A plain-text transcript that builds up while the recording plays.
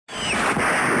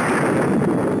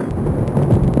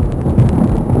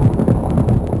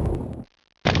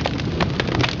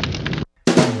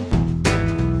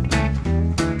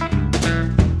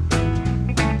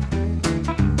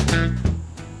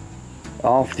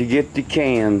off to get the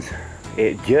cans.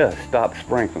 It just stopped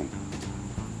sprinkling.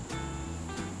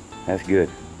 That's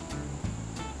good.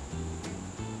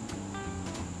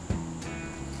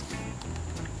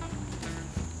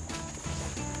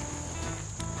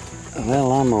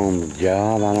 Well, I'm on the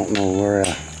job. I don't know where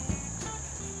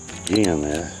Jim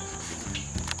is.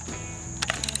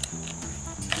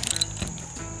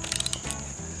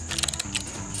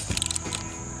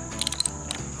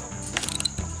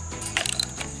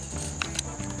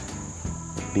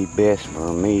 It'd be best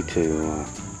for me to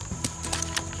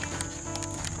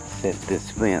set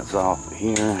this fence off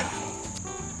here.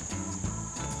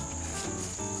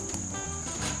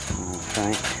 I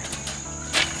think.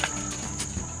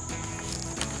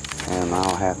 And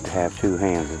I'll have to have two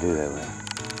hands to do that with.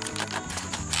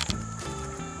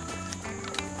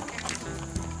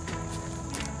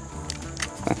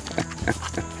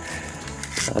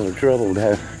 A lot of trouble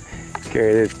to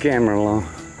carry this camera along.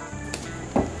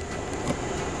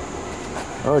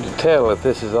 Hard to tell if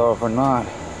this is off or not.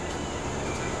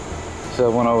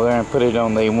 So I went over there and put it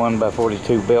on the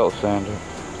 1x42 belt sander.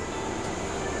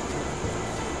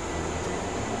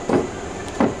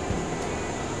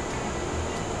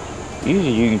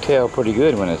 Usually you can tell pretty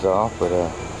good when it's off, but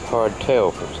it's hard to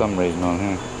tell for some reason on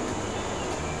here.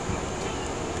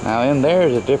 Now in there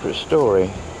is a different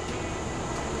story.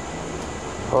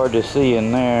 Hard to see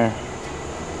in there,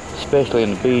 especially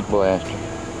in the bead blaster.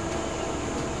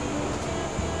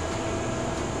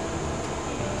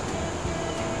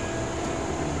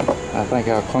 I think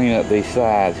I'll clean up these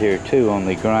sides here too on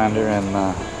the grinder, and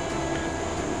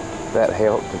that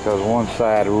helped because one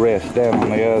side rests down on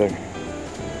the other.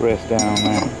 Rest down on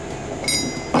there.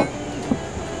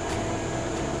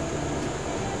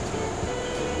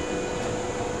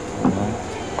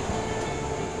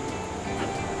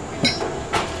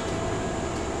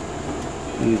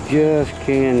 You just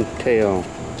can't tell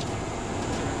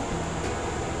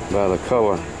by the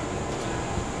color.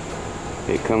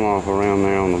 It come off around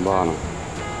there on the bottom.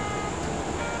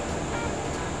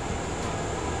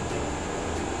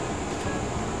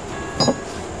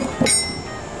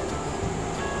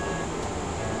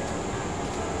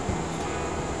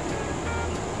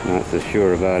 Not so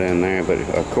sure about in there, but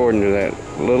according to that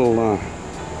little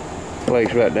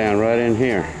place right down right in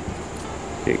here,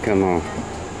 it come off.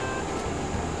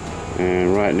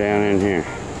 And right down in here.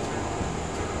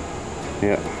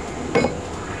 Yep.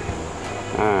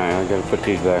 Alright, I gotta put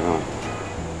these back on.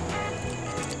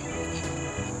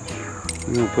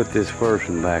 I'm gonna put this first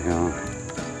one back on.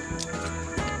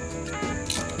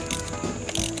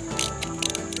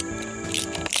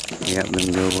 Yep,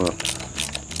 them go up.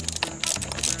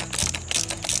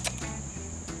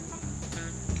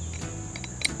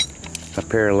 A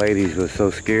pair of ladies was so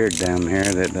scared down here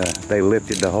that they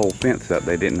lifted the whole fence up.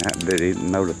 They didn't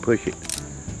know to push it.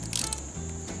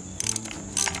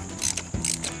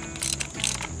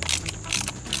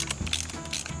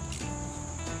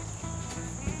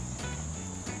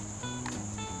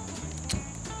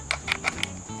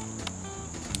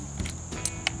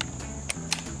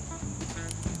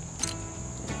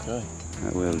 Okay.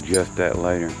 We'll adjust that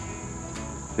later.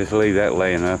 Just leave that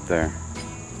laying up there.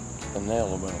 A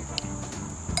nail about.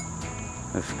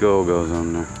 The skull goes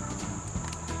on there.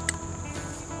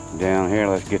 Down here,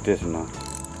 let's get this one off.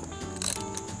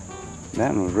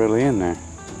 That one was really in there.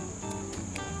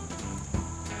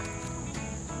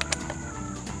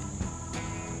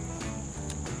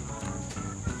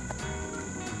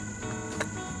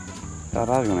 Thought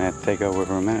I was gonna have to take over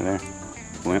for a minute there.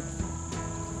 Wimp.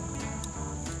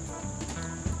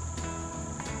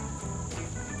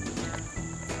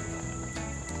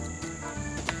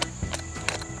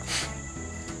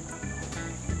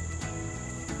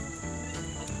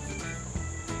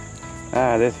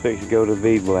 This fix to go to the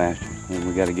bead blaster, and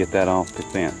we got to get that off the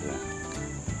fence.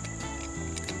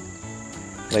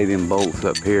 Lay them bolts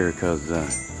up here because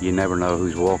you never know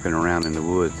who's walking around in the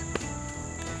woods.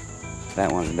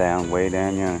 That one's down, way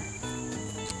down yonder.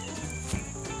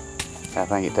 I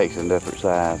think it takes a different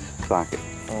size socket.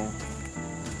 Oh.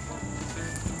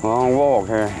 Long walk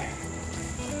here.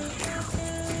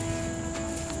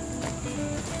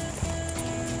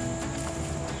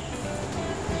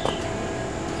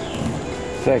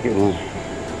 Second one.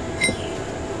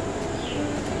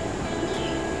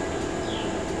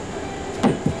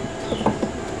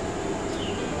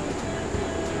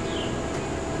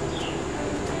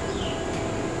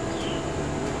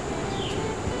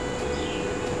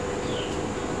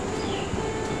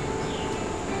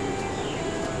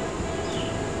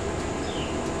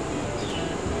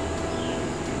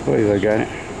 Please, I got it.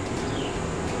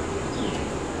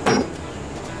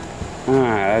 Alright,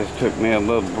 that just took me a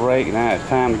little break. Now it's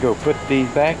time to go put these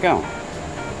back on.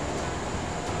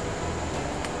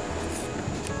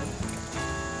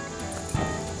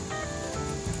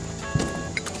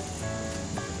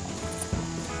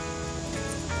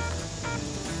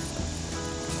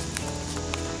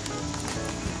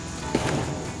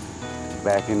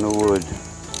 Back in the woods.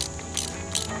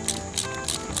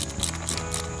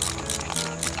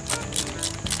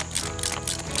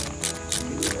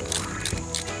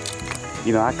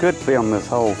 You know, I could film this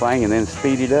whole thing and then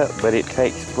speed it up, but it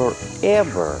takes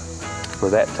forever for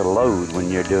that to load when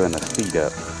you're doing a speed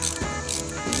up.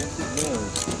 Yes, it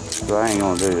does. So I ain't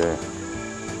gonna do that.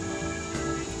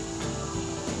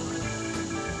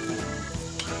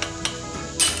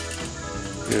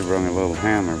 Should have brought a little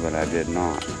hammer, but I did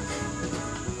not.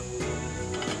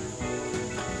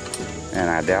 And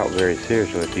I doubt very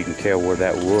seriously if you can tell where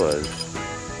that was.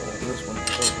 This one.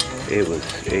 It was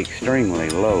extremely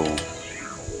low.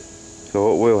 So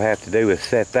what we'll have to do is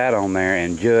set that on there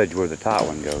and judge where the top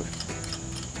one goes.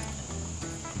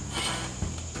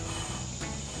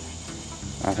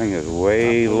 I think it's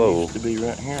way low. It used to be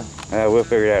right here. We'll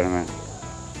figure it out in a minute.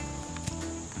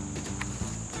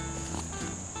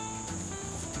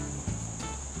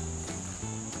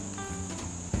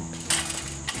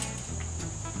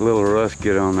 A little rust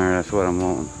get on there, that's what I'm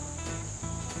wanting.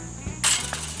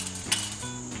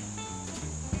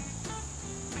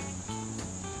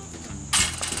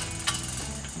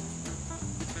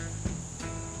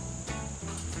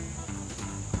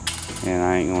 And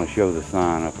I ain't gonna show the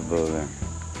sign up above there.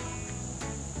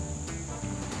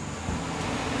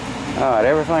 Alright,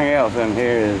 everything else in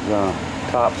here is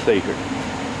top secret.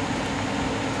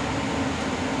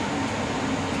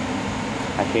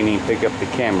 I can't even pick up the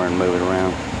camera and move it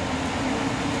around.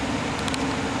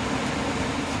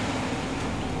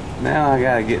 Now I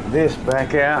gotta get this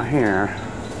back out here.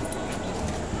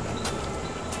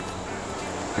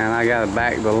 And I gotta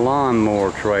back the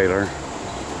lawnmower trailer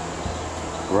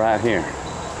right here.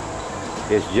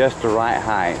 It's just the right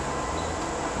height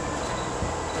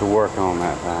to work on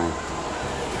that thing.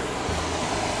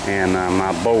 And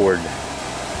my board,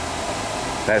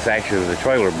 that's actually the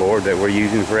trailer board that we're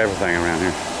using for everything around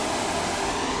here.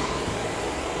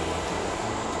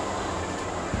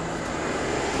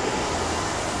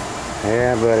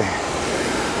 Yeah, buddy.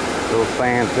 Little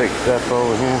fan fixed up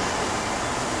over here.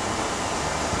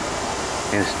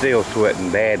 And still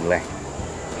sweating badly.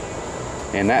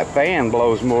 And that fan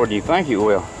blows more than you think it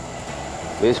will.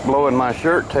 It's blowing my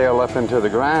shirt tail up into the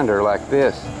grinder like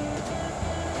this.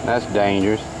 That's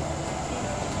dangerous.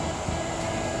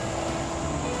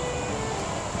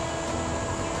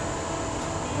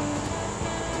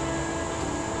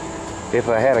 If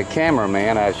I had a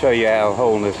cameraman, I'd show you how I'm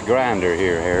holding this grinder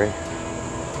here, Harry.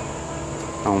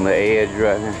 On the edge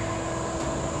right here.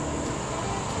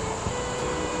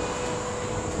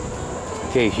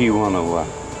 In case you want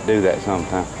to do that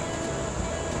sometime.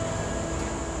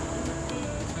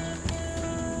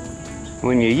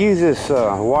 When you use this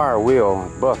wire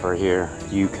wheel buffer here,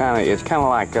 it's kind of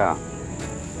like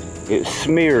it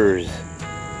smears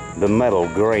the metal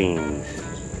grains.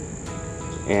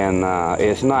 And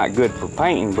it's not good for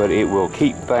painting, but it will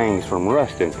keep things from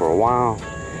rusting for a while.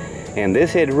 And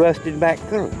this had rusted back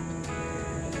through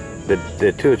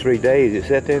the 2 or 3 days it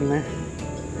sat there in there.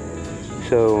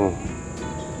 So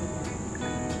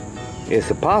it's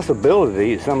a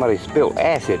possibility that somebody spilled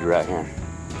acid right here.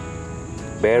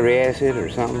 Battery acid or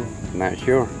something, I'm not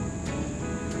sure.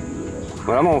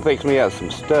 But I'm gonna fix me up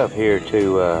some stuff here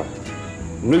to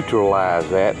neutralize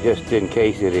that, just in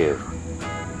case it is.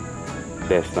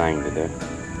 Best thing to do.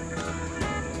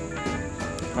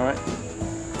 Alright.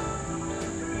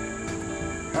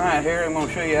 Alright, here I'm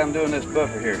gonna show you how I'm doing this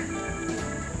buffer here.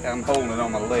 How I'm holding it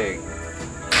on my leg.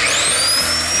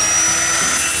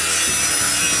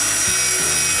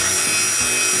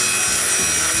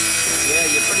 Yeah,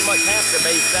 you pretty much have to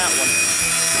base that one.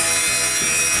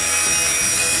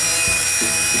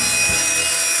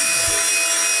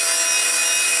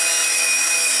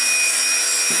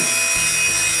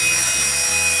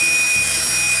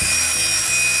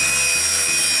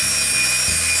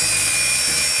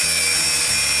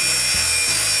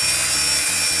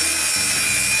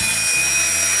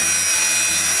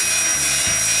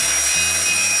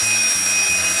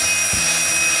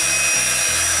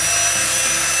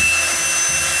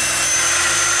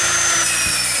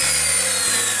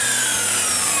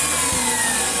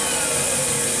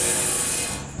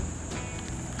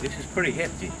 This is pretty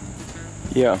hefty.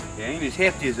 Yeah. It ain't as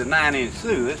hefty as a 9-inch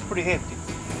Sioux. It's pretty hefty.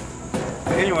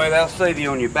 Anyway, that'll save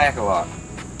you on your back a lot.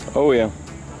 Oh yeah.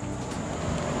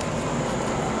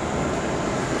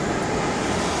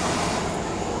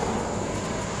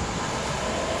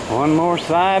 One more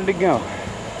side to go.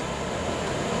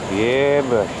 Yeah,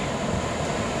 buddy.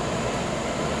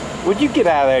 Would you get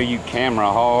out of there, you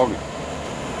camera hog?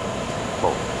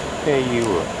 Oh, tell you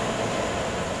what.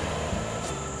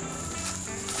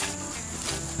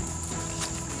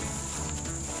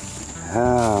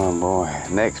 Oh boy,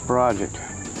 next project.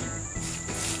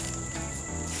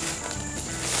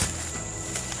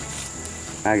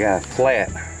 I got a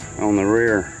flat on the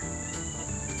rear.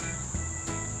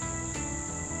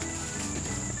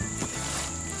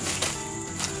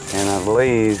 And I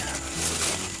believe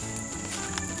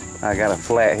I got a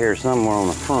flat here somewhere on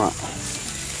the front.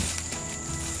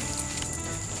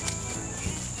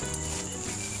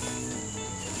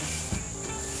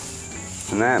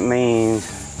 And that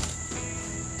means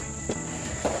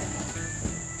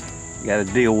you got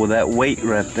to deal with that weight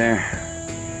right there.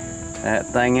 That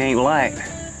thing ain't light.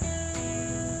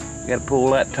 You got to pull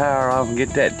that tire off and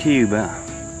get that tube out.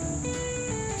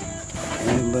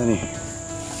 Hey, buddy.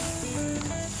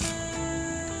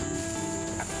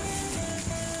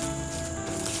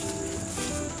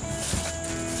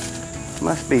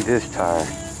 Must be this tire.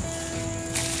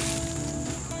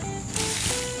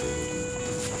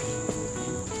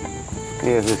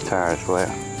 Yeah, this tire's flat.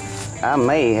 I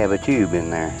may have a tube in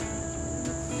there.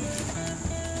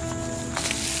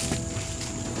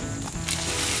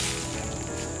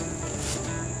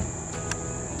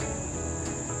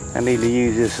 I need to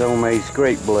use this homemade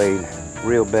scrape blade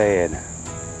real bad.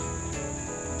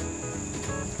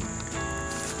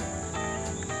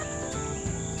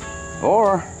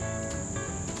 Or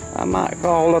I might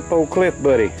call up old Cliff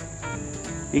Buddy.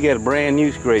 He got a brand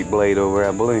new scrape blade over,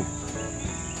 I believe.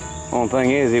 Only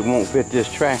thing is, it won't fit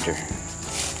this tractor.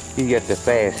 He got the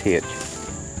fast hitch.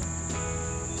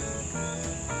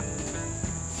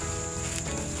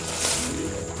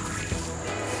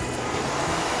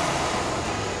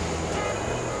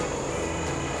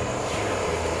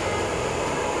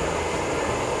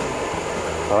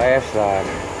 Last side.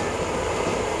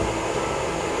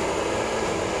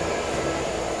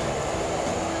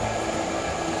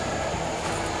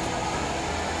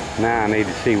 Now I need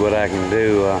to see what I can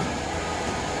do.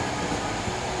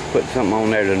 Put something on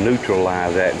there to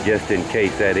neutralize that, just in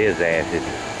case that is acid.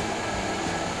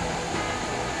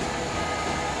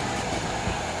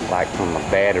 Like from a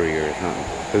battery or something.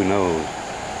 Who knows?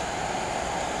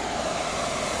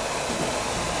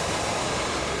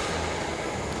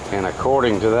 And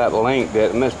according to that link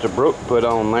that Mr. Brook put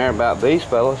on there about these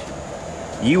fellas,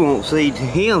 you won't see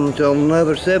him till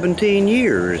another 17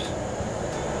 years.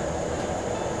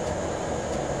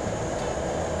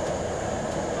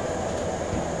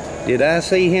 Did I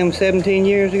see him 17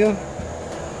 years ago?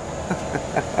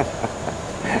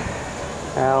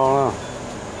 I don't know.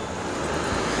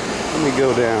 Let me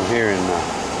go down here in the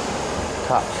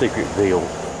top secret deal.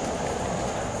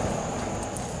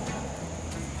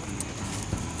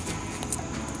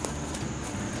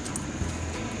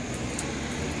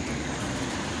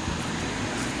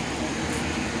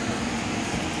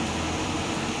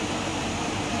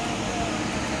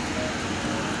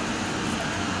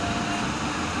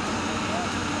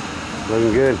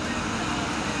 Looking good.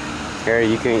 Harry,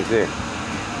 you can't see it.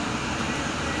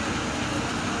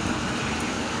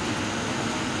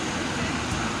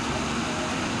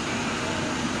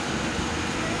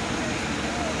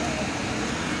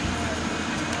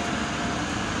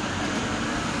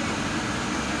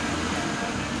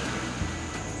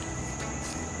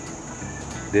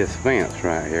 This fence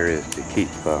right here is to keep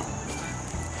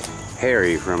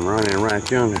Harry from running right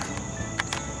yonder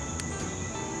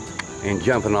and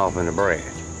jumping off in the brush.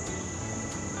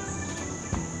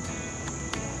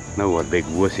 Know what a big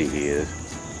wussy he is.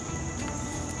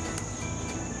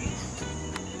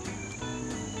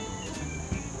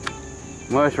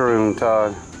 Mushroom,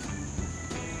 Todd.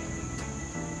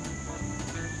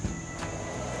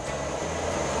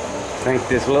 Think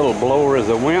this little blower is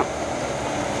a wimp?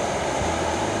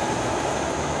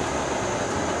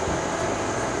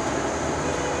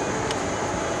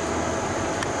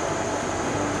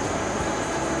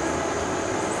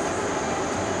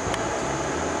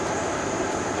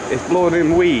 It's blowing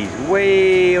them weeds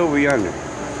way over yonder.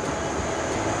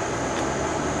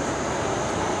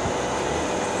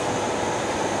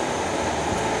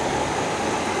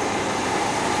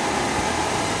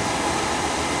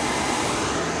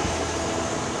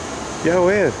 Joe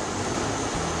is.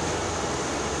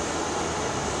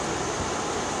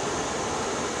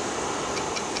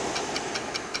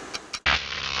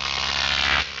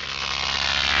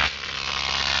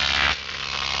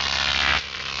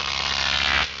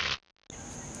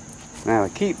 Now,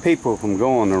 to keep people from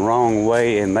going the wrong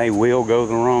way, and they will go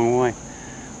the wrong way,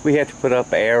 we have to put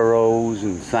up arrows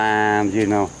and signs, you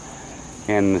know,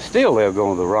 and still they'll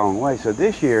go the wrong way. So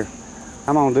this year,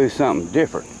 I'm gonna do something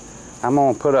different. I'm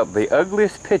gonna put up the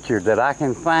ugliest picture that I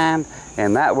can find,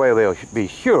 and that way they'll be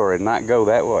sure and not go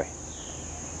that way.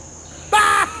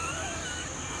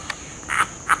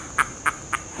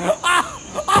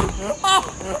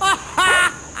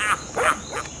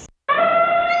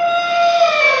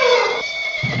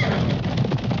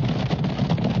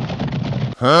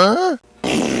 Huh?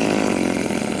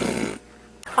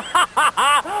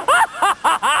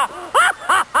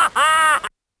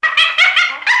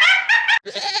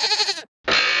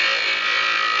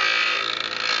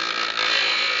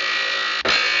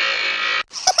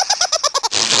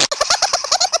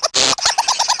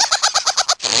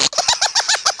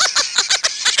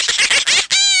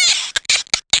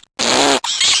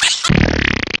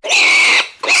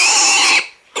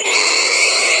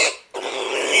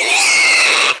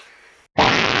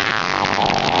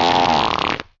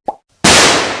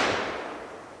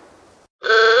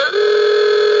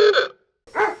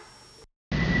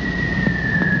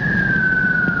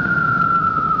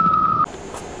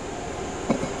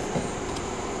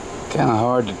 Kind of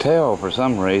hard to tell for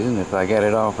some reason if I got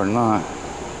it off or not.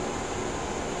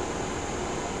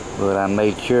 But I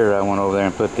made sure I went over there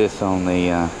and put this on the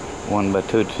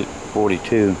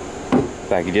 1x242.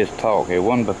 If I could just talk, a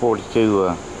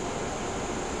 1x42